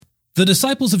The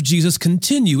disciples of Jesus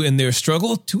continue in their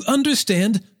struggle to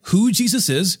understand who Jesus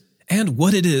is and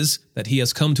what it is that he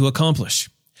has come to accomplish.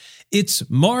 It's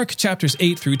Mark chapters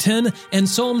 8 through 10 and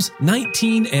Psalms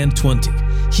 19 and 20,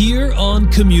 here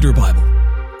on Commuter Bible.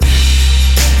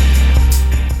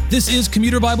 This is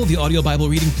Commuter Bible, the audio Bible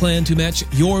reading plan to match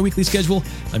your weekly schedule.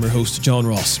 I'm your host, John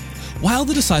Ross. While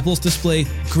the disciples display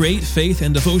great faith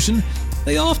and devotion,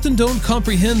 they often don't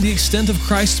comprehend the extent of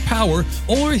Christ's power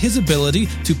or his ability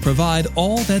to provide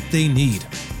all that they need.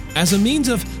 As a means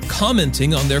of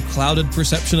commenting on their clouded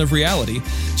perception of reality,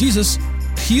 Jesus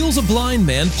heals a blind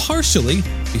man partially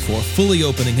before fully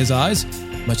opening his eyes,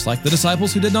 much like the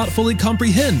disciples who did not fully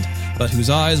comprehend, but whose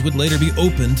eyes would later be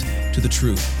opened to the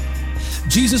truth.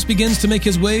 Jesus begins to make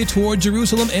his way toward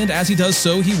Jerusalem, and as he does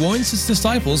so, he warns his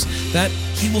disciples that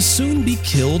he will soon be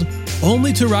killed,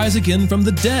 only to rise again from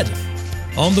the dead.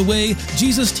 On the way,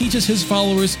 Jesus teaches his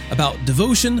followers about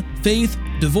devotion, faith,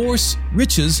 divorce,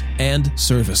 riches, and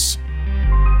service.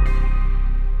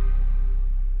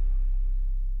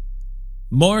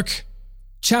 Mark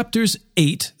chapters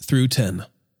 8 through 10.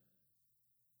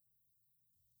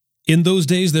 In those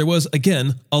days there was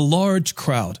again a large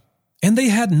crowd, and they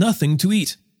had nothing to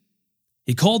eat.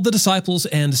 He called the disciples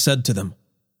and said to them,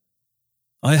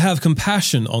 "I have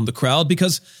compassion on the crowd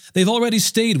because they've already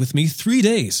stayed with me 3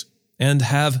 days and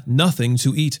have nothing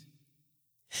to eat.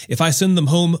 If I send them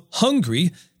home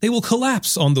hungry, they will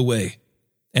collapse on the way,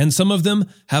 and some of them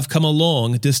have come a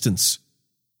long distance."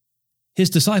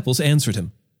 His disciples answered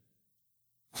him,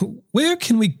 "Where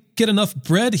can we get enough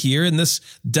bread here in this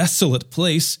desolate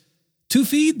place to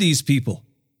feed these people?"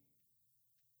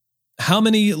 "How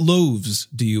many loaves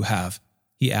do you have?"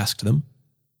 he asked them.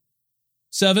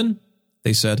 "7,"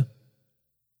 they said.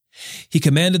 He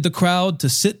commanded the crowd to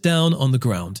sit down on the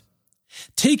ground.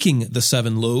 Taking the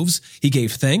 7 loaves, he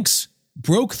gave thanks,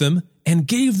 broke them, and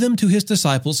gave them to his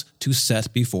disciples to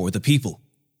set before the people.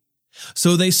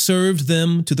 So they served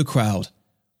them to the crowd.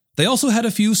 They also had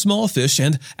a few small fish,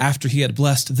 and after he had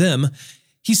blessed them,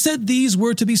 he said these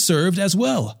were to be served as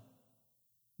well.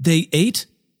 They ate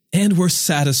and were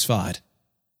satisfied.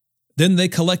 Then they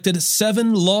collected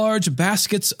 7 large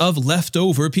baskets of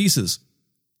leftover pieces.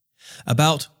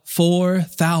 About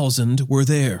 4,000 were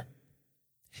there.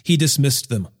 He dismissed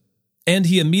them, and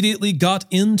he immediately got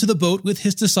into the boat with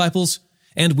his disciples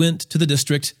and went to the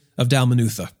district of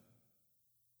Dalmanutha.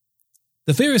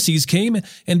 The Pharisees came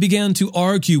and began to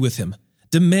argue with him,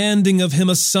 demanding of him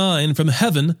a sign from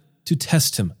heaven to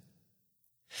test him.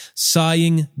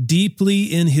 Sighing deeply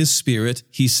in his spirit,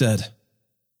 he said,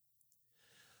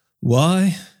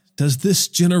 "Why does this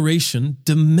generation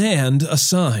demand a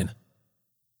sign?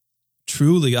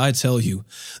 Truly, I tell you,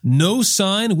 no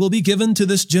sign will be given to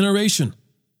this generation."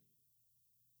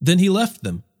 Then he left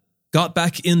them, got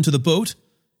back into the boat,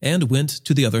 and went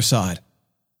to the other side.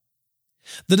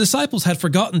 The disciples had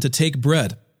forgotten to take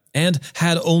bread, and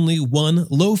had only 1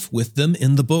 loaf with them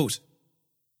in the boat.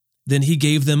 Then he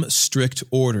gave them strict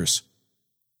orders.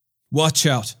 "Watch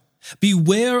out!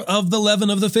 Beware of the leaven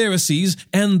of the Pharisees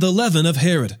and the leaven of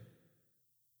Herod."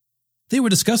 They were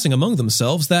discussing among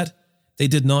themselves that they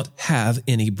did not have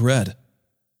any bread.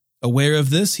 Aware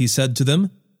of this, he said to them,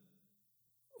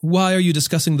 "Why are you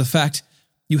discussing the fact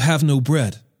you have no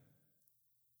bread?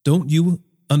 Don't you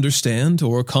understand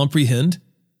or comprehend?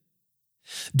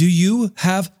 Do you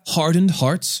have hardened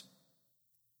hearts?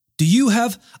 Do you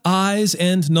have eyes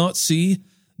and not see?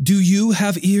 Do you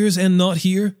have ears and not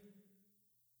hear?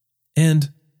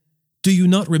 And do you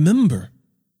not remember?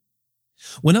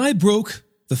 When I broke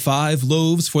the 5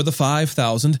 loaves for the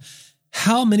 5,000,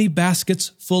 how many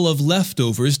baskets full of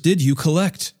leftovers did you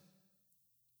collect?"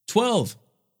 12,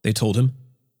 they told him.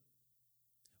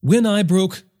 "When I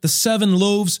broke the 7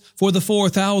 loaves for the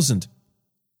 4,000,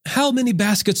 how many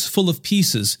baskets full of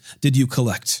pieces did you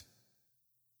collect?"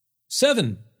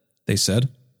 7, they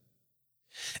said.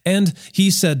 And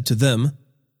he said to them,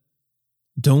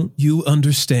 "Don't you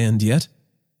understand yet?"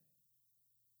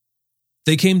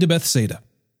 They came to Bethsaida.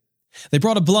 They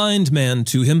brought a blind man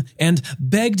to him and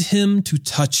begged him to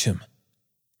touch him.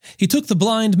 He took the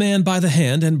blind man by the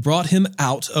hand and brought him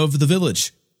out of the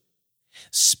village.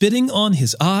 Spitting on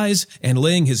his eyes and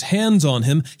laying his hands on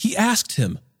him, he asked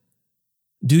him,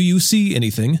 "Do you see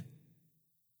anything?"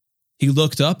 He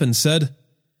looked up and said,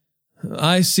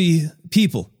 "I see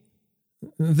people.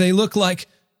 They look like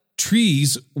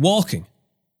trees walking."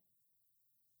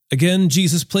 Again,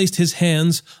 Jesus placed his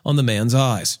hands on the man's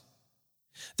eyes.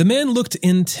 The man looked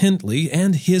intently,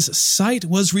 and his sight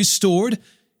was restored,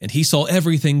 and he saw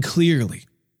everything clearly.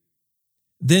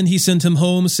 Then he sent him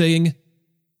home, saying,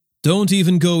 "Don't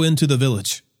even go into the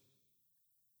village."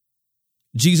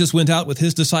 Jesus went out with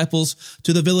his disciples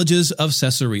to the villages of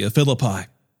Caesarea Philippi.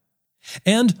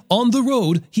 And on the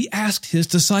road, he asked his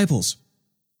disciples,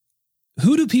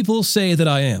 "Who do people say that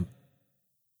I am?"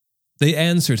 They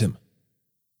answered him,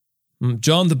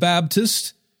 "John the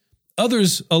Baptist,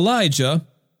 others Elijah,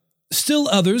 still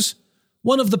others,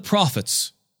 one of the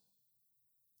prophets."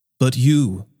 "But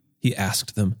you," he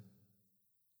asked them,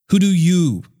 "who do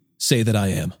you say that I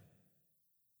am?"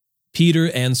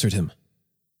 Peter answered him,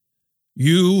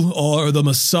 "You are the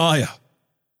Messiah."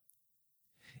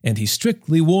 And he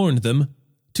strictly warned them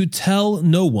to tell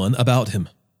no one about him.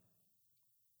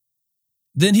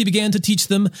 Then he began to teach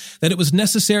them that it was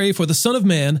necessary for the Son of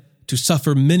Man to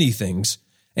suffer many things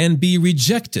and be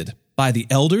rejected by the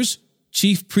elders,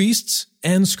 chief priests,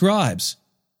 and scribes,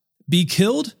 be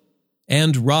killed,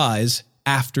 and rise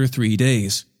after 3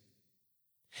 days.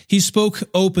 He spoke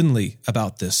openly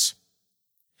about this.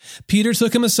 Peter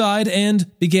took him aside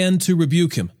and began to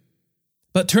rebuke him.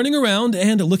 But turning around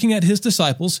and looking at his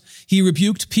disciples, he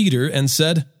rebuked Peter and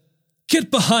said, "Get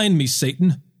behind me,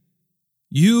 Satan!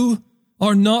 You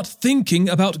are not thinking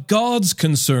about God's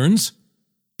concerns,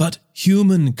 but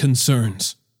human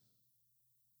concerns."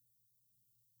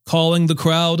 Calling the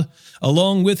crowd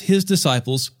along with his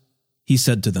disciples, he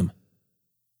said to them,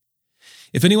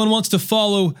 "If anyone wants to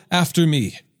follow after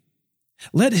me,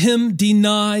 let him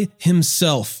deny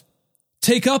himself,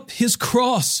 take up his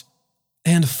cross,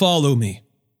 and follow me.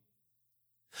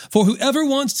 For whoever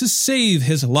wants to save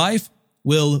his life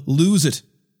will lose it,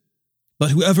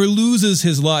 but whoever loses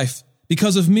his life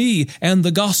because of me and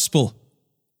the gospel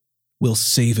will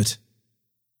save it.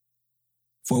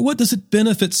 For what does it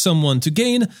benefit someone to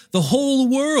gain the whole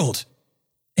world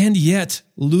and yet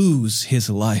lose his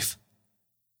life?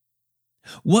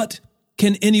 What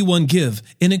can anyone give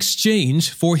in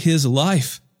exchange for his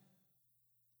life?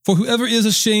 For whoever is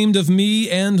ashamed of me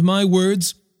and my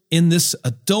words in this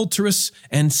adulterous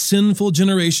and sinful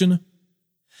generation,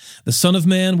 the Son of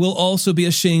Man will also be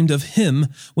ashamed of him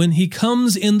when he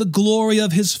comes in the glory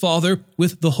of his Father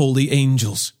with the holy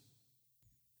angels."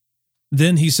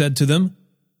 Then he said to them,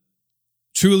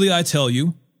 "Truly I tell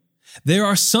you, there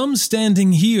are some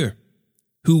standing here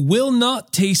who will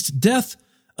not taste death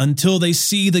until they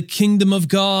see the kingdom of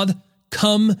God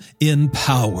come in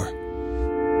power."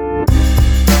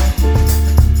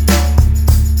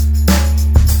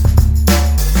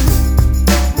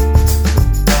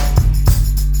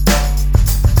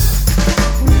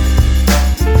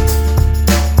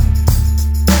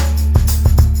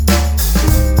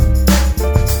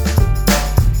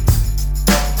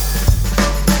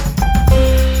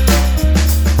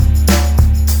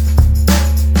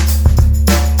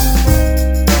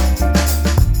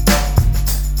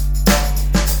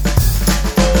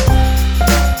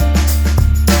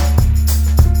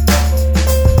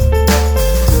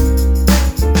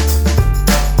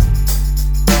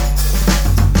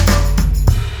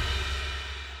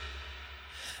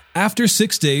 After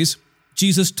 6 days,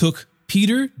 Jesus took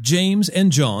Peter, James,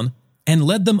 and John and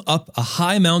led them up a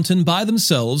high mountain by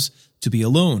themselves to be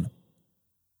alone.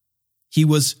 He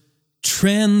was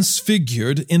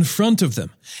transfigured in front of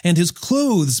them, and his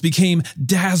clothes became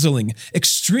dazzling,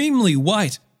 extremely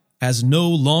white, as no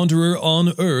launderer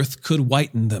on earth could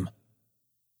whiten them.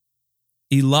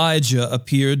 Elijah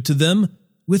appeared to them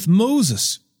with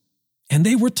Moses, and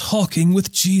they were talking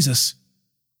with Jesus.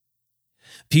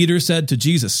 Peter said to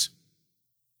Jesus,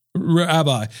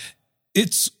 "Rabbi,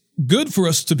 it's good for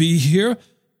us to be here.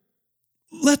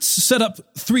 Let's set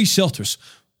up 3 shelters,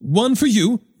 one for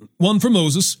you, one for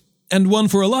Moses, and one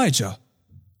for Elijah,"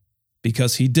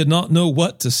 because he did not know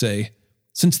what to say,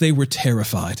 since they were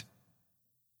terrified.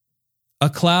 A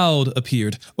cloud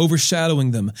appeared,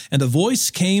 overshadowing them, and a voice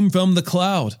came from the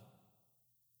cloud.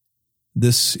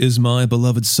 "This is my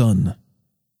beloved Son.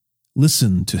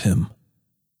 Listen to him."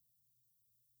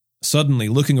 Suddenly,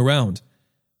 looking around,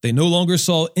 they no longer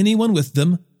saw anyone with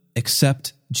them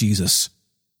except Jesus.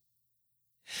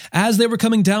 As they were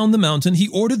coming down the mountain, he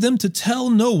ordered them to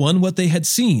tell no one what they had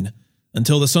seen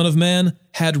until the Son of Man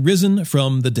had risen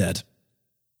from the dead.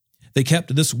 They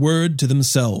kept this word to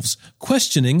themselves,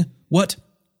 questioning what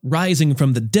rising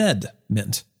from the dead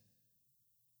meant.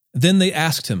 Then they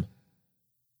asked him,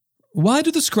 "Why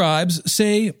do the scribes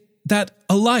say that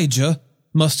Elijah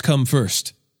must come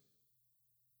first?"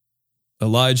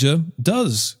 "Elijah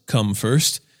does come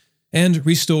first and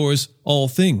restores all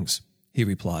things," he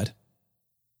replied.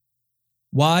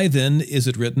 "Why then is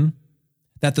it written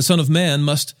that the Son of Man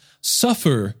must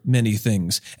suffer many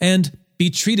things and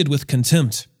be treated with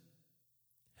contempt?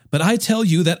 But I tell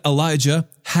you that Elijah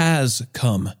has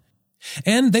come,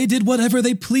 And they did whatever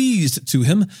they pleased to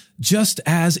him, just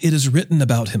as it is written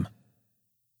about him.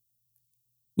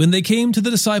 When they came to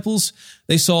the disciples,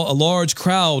 they saw a large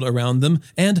crowd around them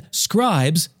and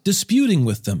scribes disputing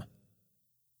with them.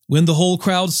 When the whole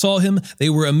crowd saw him, they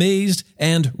were amazed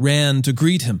and ran to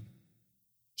greet him.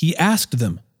 He asked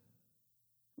them,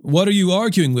 "What are you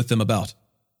arguing with them about?"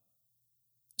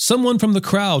 Someone from the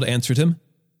crowd answered him,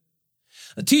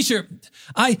 "Teacher,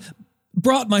 I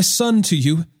brought my son to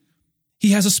you.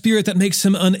 He has a spirit that makes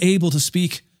him unable to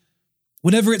speak.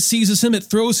 Whenever it seizes him, it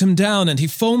throws him down, and he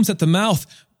foams at the mouth,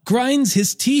 grinds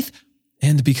his teeth,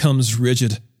 and becomes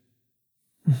rigid.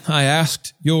 I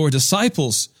asked your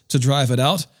disciples to drive it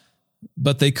out,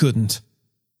 but they couldn't."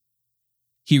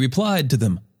 He replied to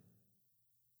them,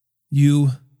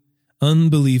 "You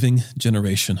unbelieving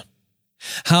generation,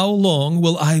 how long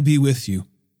will I be with you?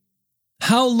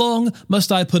 How long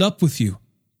must I put up with you?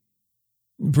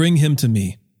 Bring him to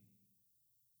me."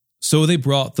 So they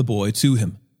brought the boy to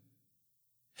him.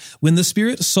 When the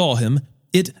spirit saw him,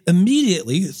 it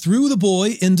immediately threw the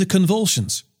boy into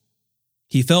convulsions.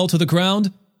 He fell to the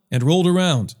ground and rolled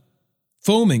around,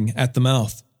 foaming at the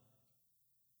mouth.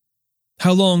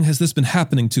 "How long has this been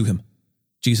happening to him?"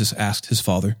 Jesus asked his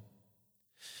father.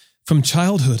 "From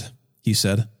childhood," he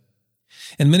said,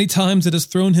 "and many times it has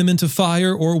thrown him into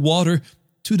fire or water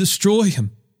to destroy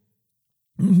him.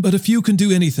 But if you can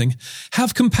do anything,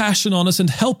 have compassion on us and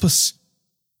help us."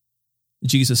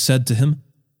 Jesus said to him,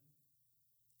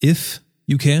 "If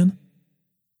you can,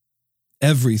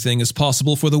 everything is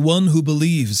possible for the one who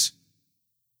believes."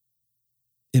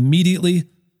 Immediately,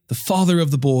 the father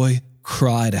of the boy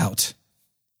cried out,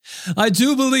 "I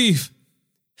do believe.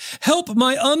 Help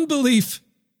my unbelief."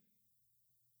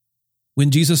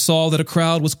 When Jesus saw that a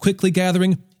crowd was quickly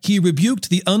gathering, he rebuked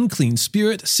the unclean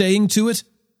spirit, saying to it,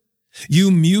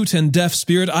 "You mute and deaf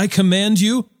spirit, I command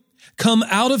you, come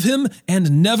out of him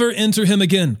and never enter him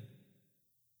again."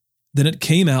 Then it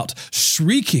came out,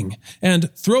 shrieking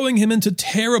and throwing him into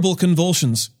terrible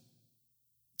convulsions.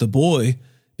 The boy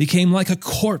became like a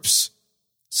corpse,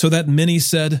 so that many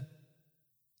said,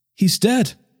 "He's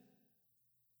dead."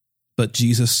 But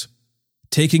Jesus,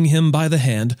 taking him by the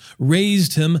hand,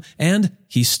 raised him, and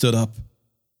he stood up.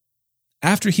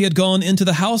 After he had gone into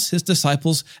the house, his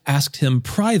disciples asked him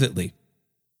privately,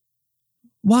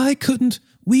 "Why couldn't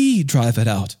we drive it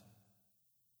out?"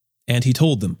 And he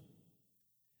told them,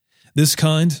 "This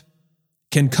kind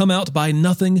can come out by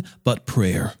nothing but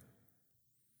prayer."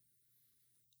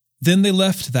 Then they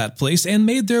left that place and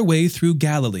made their way through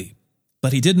Galilee,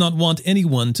 but he did not want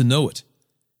anyone to know it,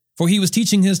 for he was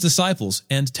teaching his disciples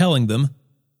and telling them,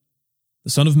 "The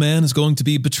Son of Man is going to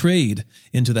be betrayed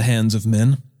into the hands of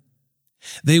men.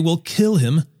 They will kill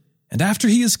him, and after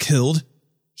he is killed,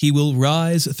 he will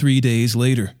rise 3 days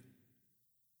later."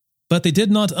 But they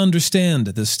did not understand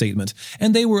this statement,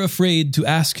 and they were afraid to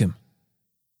ask him.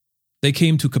 They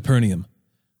came to Capernaum.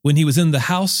 When he was in the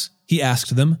house, he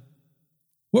asked them,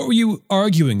 "What were you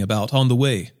arguing about on the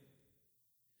way?"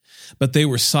 But they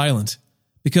were silent,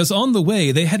 because on the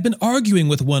way they had been arguing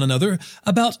with one another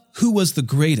about who was the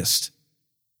greatest.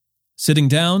 Sitting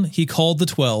down, he called the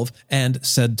 12 and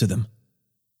said to them,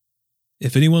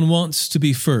 "If anyone wants to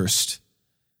be first,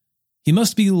 he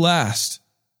must be last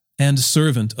and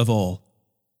servant of all."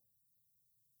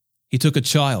 He took a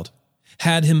child,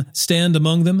 had him stand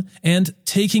among them, and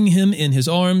taking him in his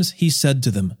arms, he said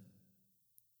to them,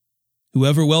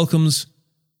 "Whoever welcomes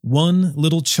one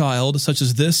little child such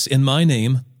as this in my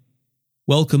name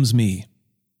welcomes me.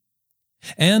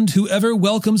 And whoever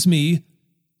welcomes me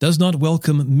does not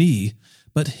welcome me,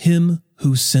 but him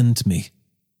who sent me."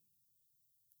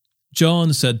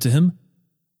 John said to him,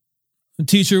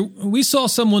 "Teacher, we saw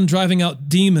someone driving out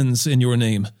demons in your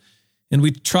name, and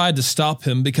we tried to stop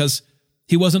him because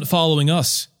he wasn't following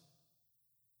us."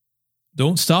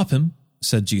 "Don't stop him,"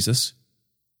 said Jesus,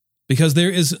 "because there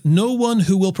is no one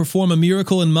who will perform a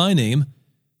miracle in my name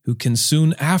who can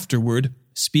soon afterward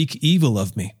speak evil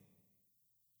of me.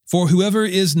 For whoever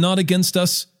is not against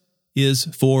us is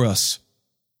for us.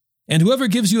 And whoever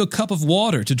gives you a cup of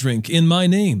water to drink in my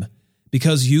name,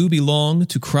 because you belong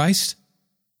to Christ,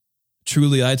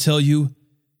 truly I tell you,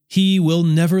 he will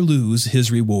never lose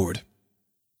his reward.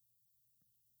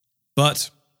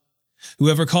 But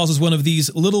whoever causes one of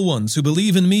these little ones who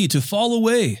believe in me to fall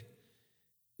away,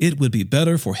 it would be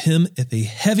better for him if a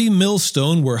heavy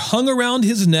millstone were hung around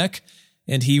his neck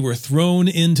and he were thrown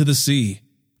into the sea.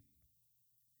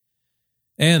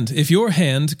 And if your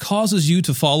hand causes you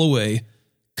to fall away,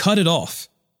 cut it off.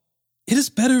 It is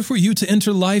better for you to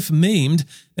enter life maimed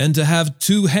than to have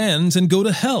 2 hands and go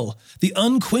to hell, the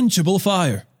unquenchable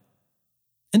fire.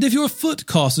 And if your foot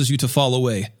causes you to fall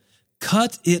away,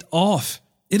 cut it off.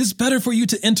 It is better for you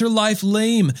to enter life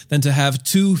lame than to have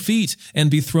 2 feet and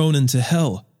be thrown into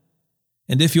hell.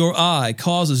 And if your eye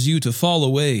causes you to fall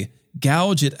away,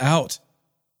 gouge it out.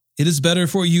 It is better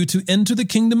for you to enter the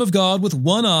kingdom of God with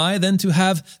 1 eye than to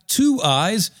have 2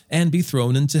 eyes and be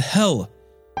thrown into hell,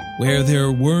 where their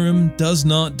worm does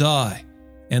not die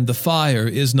and the fire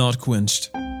is not quenched.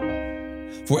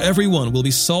 For everyone will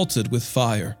be salted with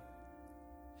fire.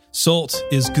 Salt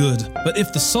is good, but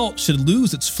if the salt should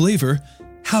lose its flavor,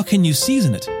 how can you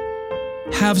season it?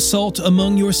 Have salt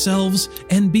among yourselves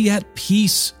and be at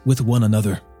peace with one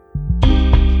another.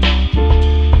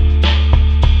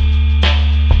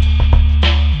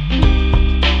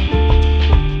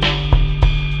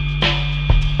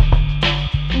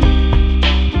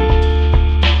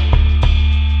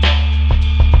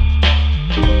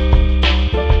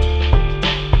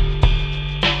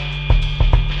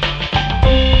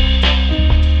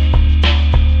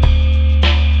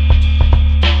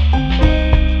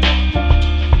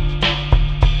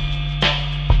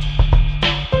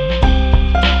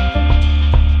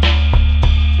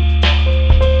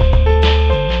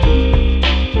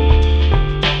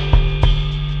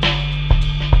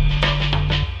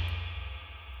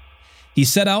 He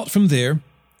set out from there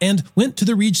and went to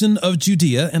the region of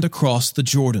Judea and across the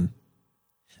Jordan.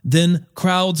 Then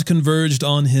crowds converged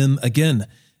on him again,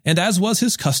 and as was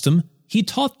his custom, he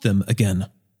taught them again.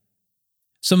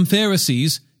 Some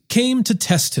Pharisees came to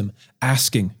test him,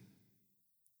 asking,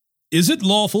 "Is it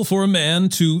lawful for a man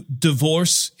to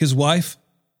divorce his wife?"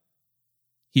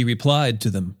 He replied to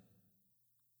them,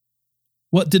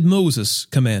 "What did Moses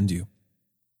command you?"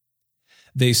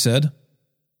 They said,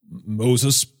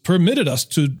 "Moses permitted us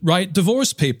to write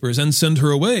divorce papers and send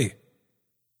her away."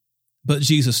 But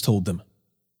Jesus told them,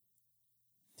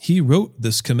 "He wrote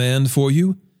this command for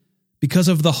you because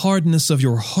of the hardness of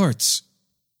your hearts.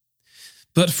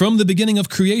 But from the beginning of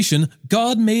creation,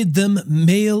 God made them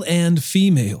male and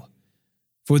female.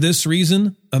 For this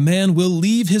reason, a man will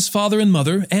leave his father and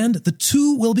mother, and the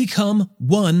 2 will become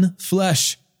 1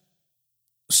 flesh.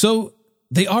 So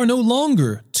they are no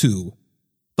longer 2,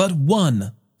 but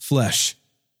 1 flesh.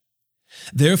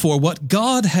 Therefore, what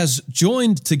God has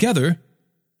joined together,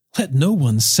 let no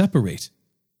one separate."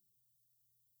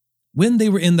 When they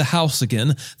were in the house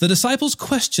again, the disciples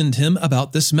questioned him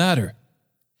about this matter.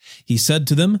 He said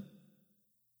to them,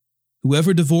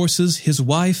 "Whoever divorces his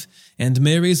wife and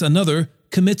marries another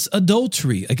commits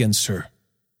adultery against her.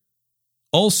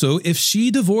 Also, if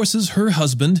she divorces her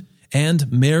husband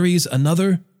and marries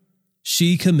another,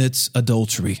 she commits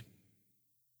adultery."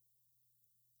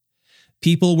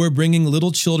 People were bringing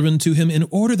little children to him in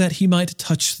order that he might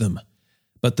touch them,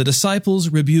 but the disciples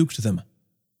rebuked them.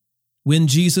 When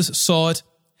Jesus saw it,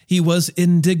 he was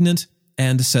indignant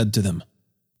and said to them,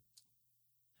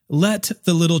 "Let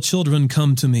the little children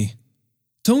come to me.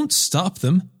 Don't stop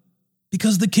them,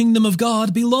 because the kingdom of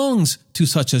God belongs to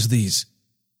such as these.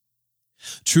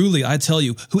 Truly, I tell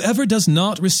you, whoever does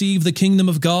not receive the kingdom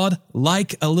of God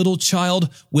like a little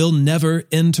child will never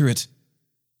enter it."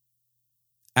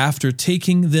 After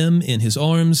taking them in his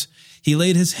arms, he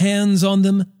laid his hands on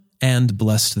them and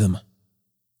blessed them.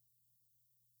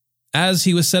 As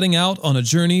he was setting out on a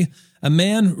journey, a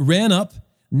man ran up,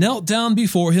 knelt down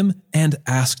before him, and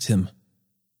asked him,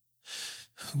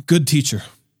 "Good teacher,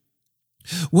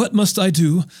 what must I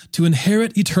do to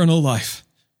inherit eternal life?"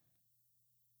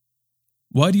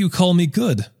 "Why do you call me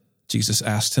good?" Jesus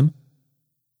asked him.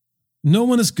 "No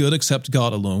one is good except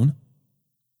God alone.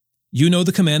 You know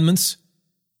the commandments: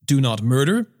 do not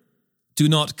murder, do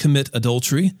not commit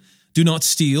adultery, do not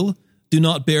steal, do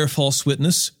not bear false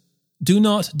witness, do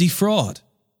not defraud,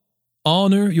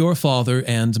 honor your father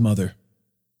and mother."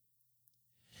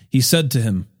 He said to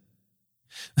him,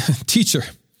 "Teacher,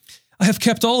 I have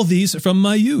kept all these from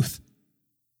my youth."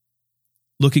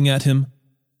 Looking at him,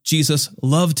 Jesus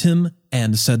loved him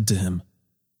and said to him,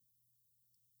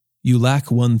 "You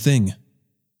lack one thing.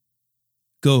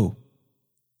 Go,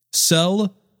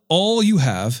 sell all you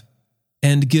have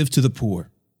and give to the poor,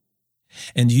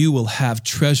 and you will have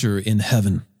treasure in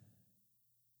heaven.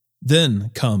 Then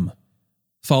come,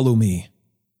 follow me."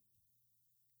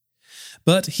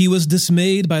 But he was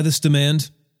dismayed by this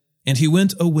demand, and he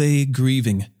went away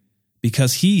grieving,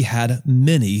 because he had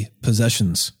many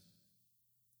possessions.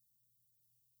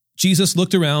 Jesus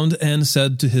looked around and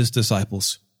said to his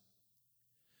disciples,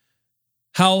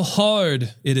 "How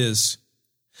hard it is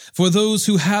for those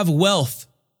who have wealth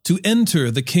to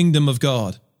enter the kingdom of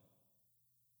God."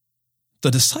 The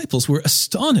disciples were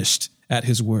astonished at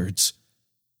his words.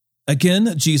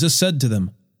 Again, Jesus said to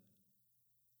them,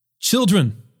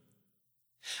 "Children,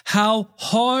 How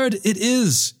hard it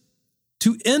is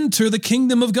to enter the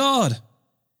kingdom of God!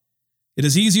 It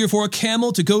is easier for a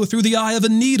camel to go through the eye of a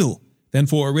needle than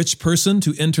for a rich person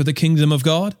to enter the kingdom of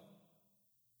God.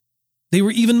 They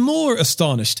were even more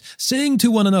astonished, saying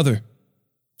to one another,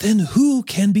 "Then who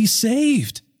can be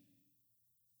saved?"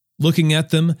 Looking at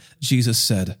them, Jesus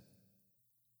said,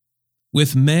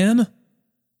 "With man,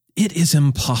 it is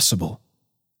impossible,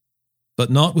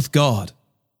 but not with God,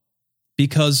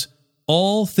 because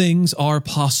all things are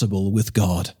possible with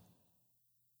God."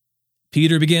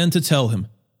 Peter began to tell him,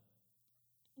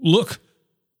 "Look,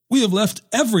 we have left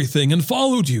everything and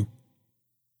followed you."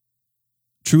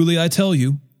 "Truly I tell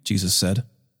you," Jesus said,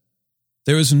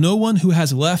 "there is no one who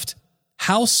has left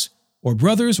house or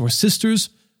brothers or sisters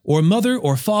or mother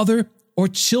or father or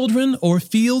children or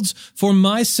fields for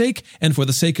my sake and for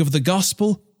the sake of the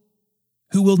gospel,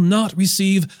 who will not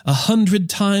receive 100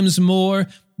 times more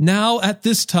now at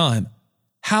this time,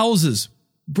 houses,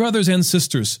 brothers and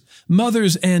sisters,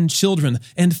 mothers and children,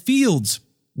 and fields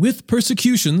with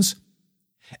persecutions,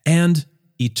 and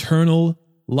eternal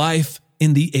life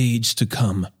in the age to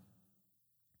come.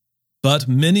 But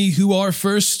many who are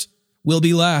first will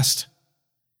be last,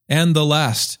 and the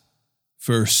last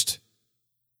first."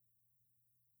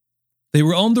 They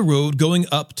were on the road going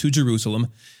up to Jerusalem,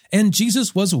 and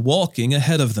Jesus was walking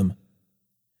ahead of them.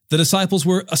 The disciples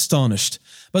were astonished,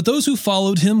 but those who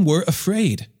followed him were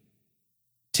afraid.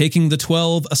 Taking the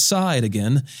 12 aside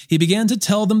again, he began to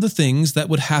tell them the things that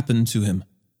would happen to him.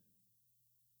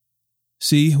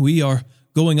 "See, we are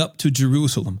going up to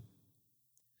Jerusalem.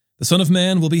 The Son of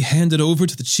Man will be handed over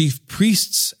to the chief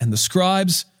priests and the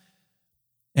scribes,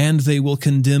 and they will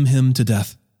condemn him to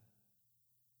death.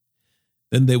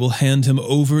 Then they will hand him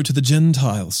over to the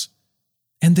Gentiles,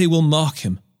 and they will mock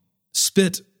him,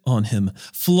 spit on him,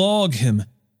 flog him,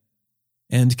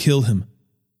 and kill him.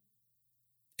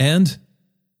 And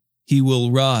he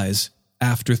will rise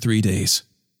after 3 days."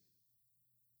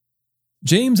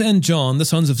 James and John, the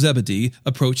sons of Zebedee,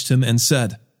 approached him and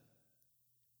said,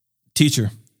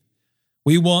 "Teacher,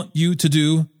 we want you to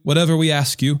do whatever we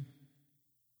ask you."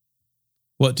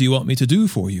 "What do you want me to do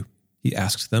for you?" he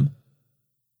asked them.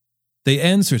 They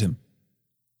answered him,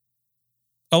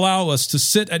 "Allow us to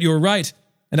sit at your right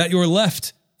and at your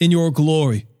left in your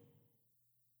glory."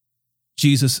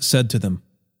 Jesus said to them,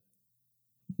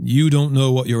 "You don't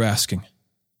know what you're asking.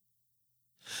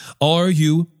 Are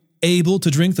you able to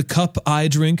drink the cup I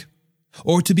drink,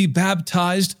 or to be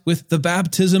baptized with the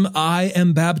baptism I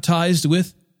am baptized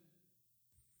with?"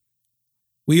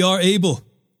 "We are able,"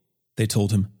 they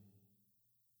told him.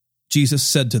 Jesus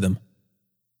said to them,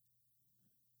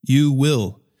 "You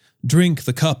will drink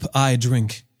the cup I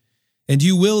drink, and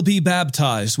you will be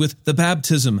baptized with the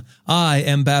baptism I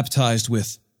am baptized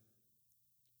with.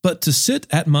 But to sit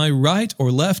at my right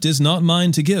or left is not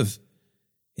mine to give.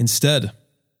 Instead,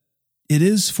 it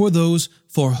is for those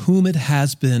for whom it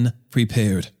has been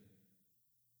prepared."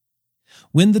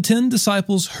 When the 10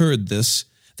 disciples heard this,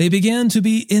 they began to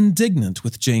be indignant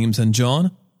with James and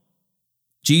John.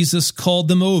 Jesus called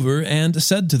them over and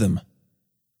said to them,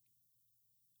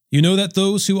 "You know that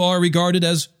those who are regarded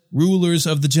as rulers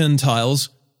of the Gentiles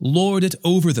lord it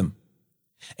over them,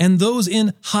 and those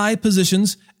in high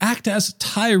positions act as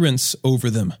tyrants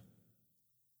over them.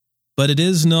 But it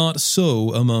is not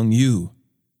so among you.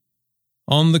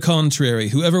 On the contrary,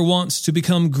 whoever wants to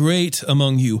become great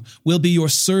among you will be your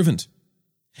servant,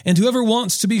 and whoever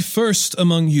wants to be first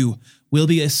among you will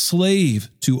be a slave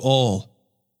to all.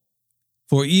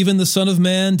 For even the Son of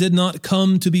Man did not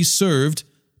come to be served,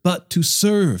 but to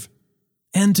serve,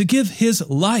 and to give his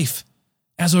life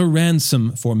as a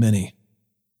ransom for many."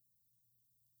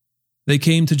 They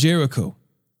came to Jericho,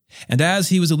 and as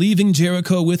he was leaving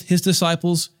Jericho with his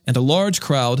disciples and a large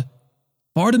crowd,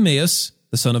 Bartimaeus,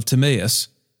 the son of Timaeus,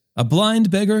 a blind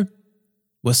beggar,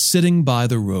 was sitting by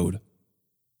the road.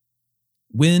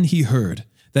 When he heard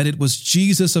that it was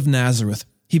Jesus of Nazareth,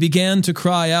 he began to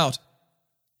cry out,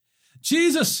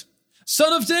 "Jesus,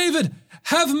 Son of David,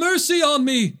 have mercy on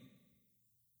me!"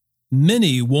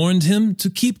 Many warned him to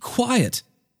keep quiet,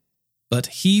 but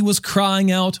he was crying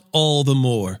out all the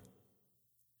more,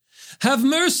 "Have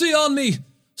mercy on me,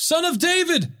 Son of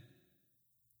David!"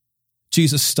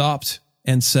 Jesus stopped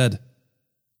and said,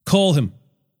 "Call him."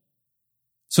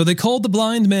 So they called the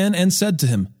blind man and said to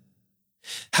him,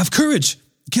 "Have courage,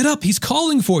 get up, he's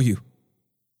calling for you."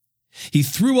 He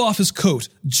threw off his coat,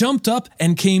 jumped up,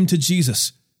 and came to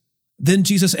Jesus. Then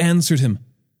Jesus answered him,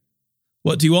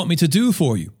 "What do you want me to do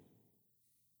for you?"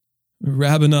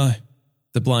 "Rabboni,"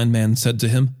 the blind man said to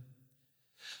him,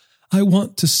 "I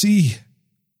want to see."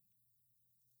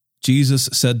 Jesus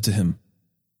said to him,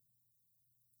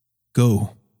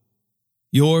 Go.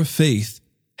 Your faith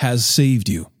has saved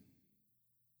you."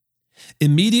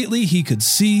 Immediately he could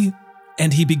see,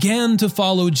 and he began to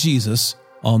follow Jesus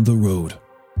on the road.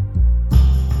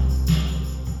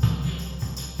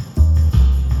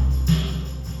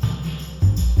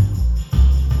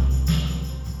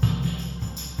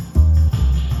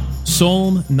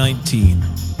 Psalm 19.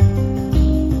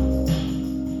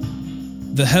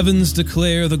 The heavens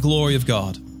declare the glory of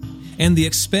God, and the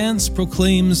expanse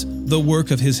proclaims the work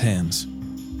of his hands.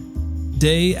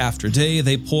 Day after day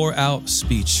they pour out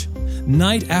speech.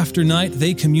 Night after night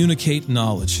they communicate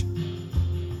knowledge.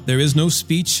 There is no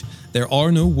speech, there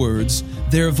are no words,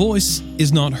 their voice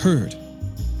is not heard.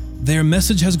 Their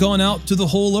message has gone out to the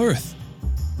whole earth,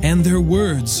 and their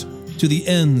words to the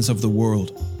ends of the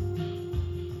world.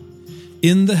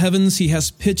 In the heavens he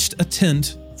has pitched a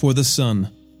tent for the sun.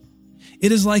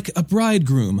 It is like a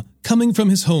bridegroom coming from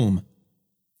his home.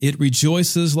 It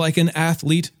rejoices like an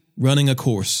athlete running a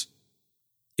course.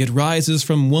 It rises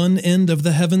from one end of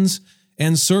the heavens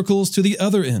and circles to the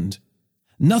other end.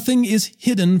 Nothing is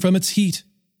hidden from its heat.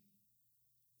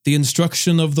 The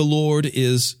instruction of the Lord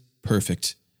is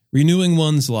perfect, renewing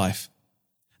one's life.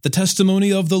 The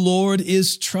testimony of the Lord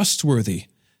is trustworthy,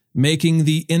 making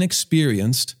the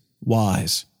inexperienced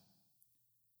wise.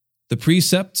 The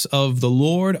precepts of the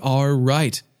Lord are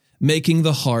right, making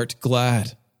the heart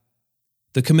glad.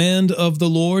 The command of the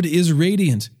Lord is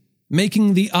radiant,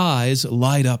 making the eyes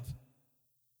light up.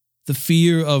 The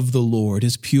fear of the Lord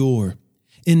is pure,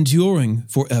 enduring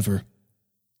forever.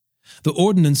 The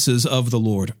ordinances of the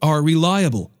Lord are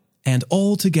reliable and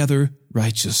altogether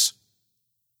righteous.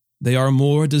 They are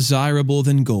more desirable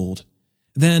than gold,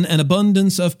 than an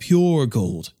abundance of pure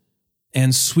gold,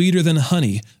 and sweeter than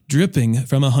honey dripping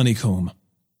from a honeycomb.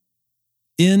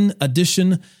 In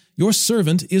addition, your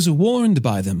servant is warned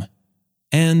by them,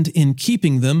 and in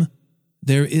keeping them,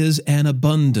 there is an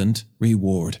abundant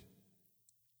reward.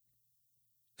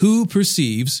 Who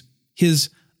perceives his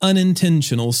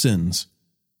unintentional sins?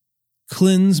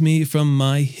 Cleanse me from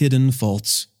my hidden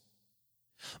faults.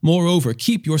 Moreover,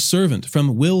 keep your servant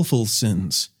from willful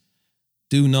sins.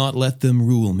 Do not let them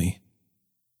rule me.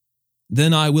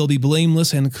 Then I will be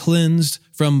blameless and cleansed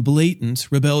from blatant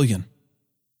rebellion.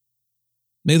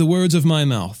 May the words of my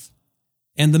mouth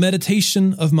and the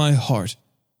meditation of my heart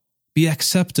be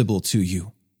acceptable to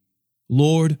you,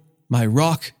 Lord, my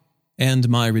rock and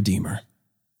my redeemer.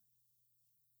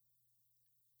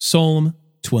 Psalm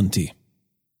 20.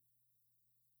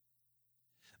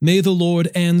 May the Lord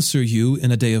answer you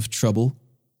in a day of trouble.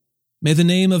 May the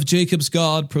name of Jacob's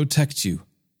God protect you.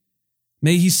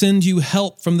 May he send you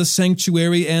help from the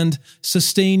sanctuary and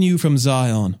sustain you from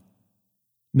Zion.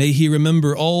 May he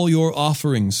remember all your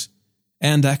offerings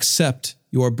and accept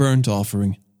your burnt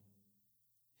offering.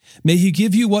 May he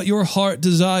give you what your heart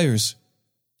desires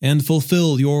and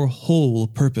fulfill your whole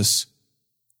purpose.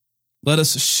 Let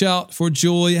us shout for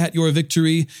joy at your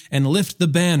victory and lift the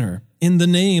banner in the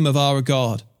name of our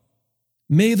God.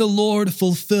 May the Lord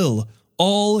fulfill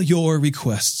all your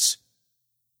requests.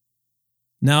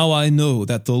 Now I know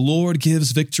that the Lord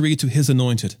gives victory to his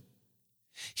anointed.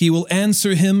 He will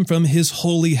answer him from his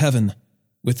holy heaven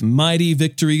with mighty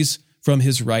victories from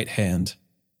his right hand.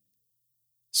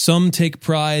 Some take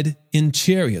pride in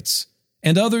chariots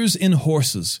and others in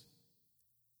horses,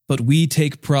 but we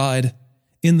take pride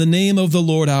in the name of the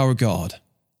Lord our God.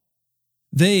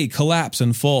 They collapse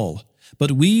and fall,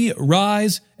 but we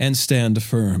rise and stand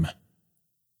firm.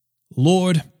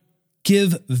 Lord,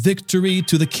 give victory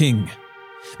to the King.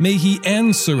 May he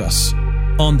answer us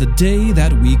on the day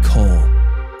that we call.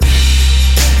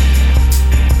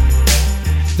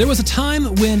 There was a time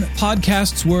when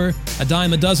podcasts were a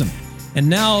dime a dozen, and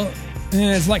now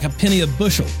it's like a penny a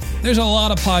bushel. There's a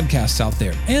lot of podcasts out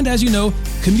there. And as you know,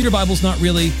 Commuter Bible's not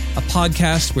really a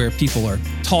podcast where people are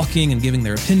talking and giving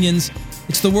their opinions.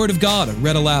 It's the Word of God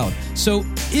read aloud. So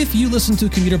if you listen to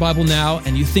Commuter Bible now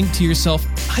and you think to yourself,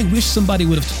 I wish somebody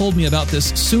would have told me about this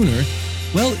sooner,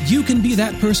 well, you can be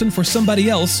that person for somebody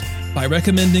else by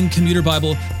recommending Commuter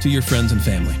Bible to your friends and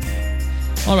family.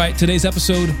 All right, today's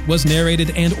episode was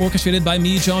narrated and orchestrated by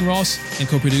me, John Ross, and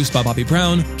co-produced by Bobby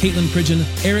Brown, Caitlin Pridgeon,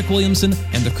 Eric Williamson,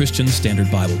 and the Christian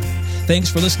Standard Bible. Thanks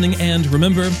for listening, and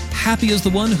remember, happy is the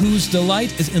one whose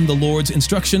delight is in the Lord's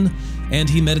instruction, and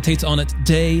he meditates on it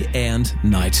day and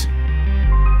night.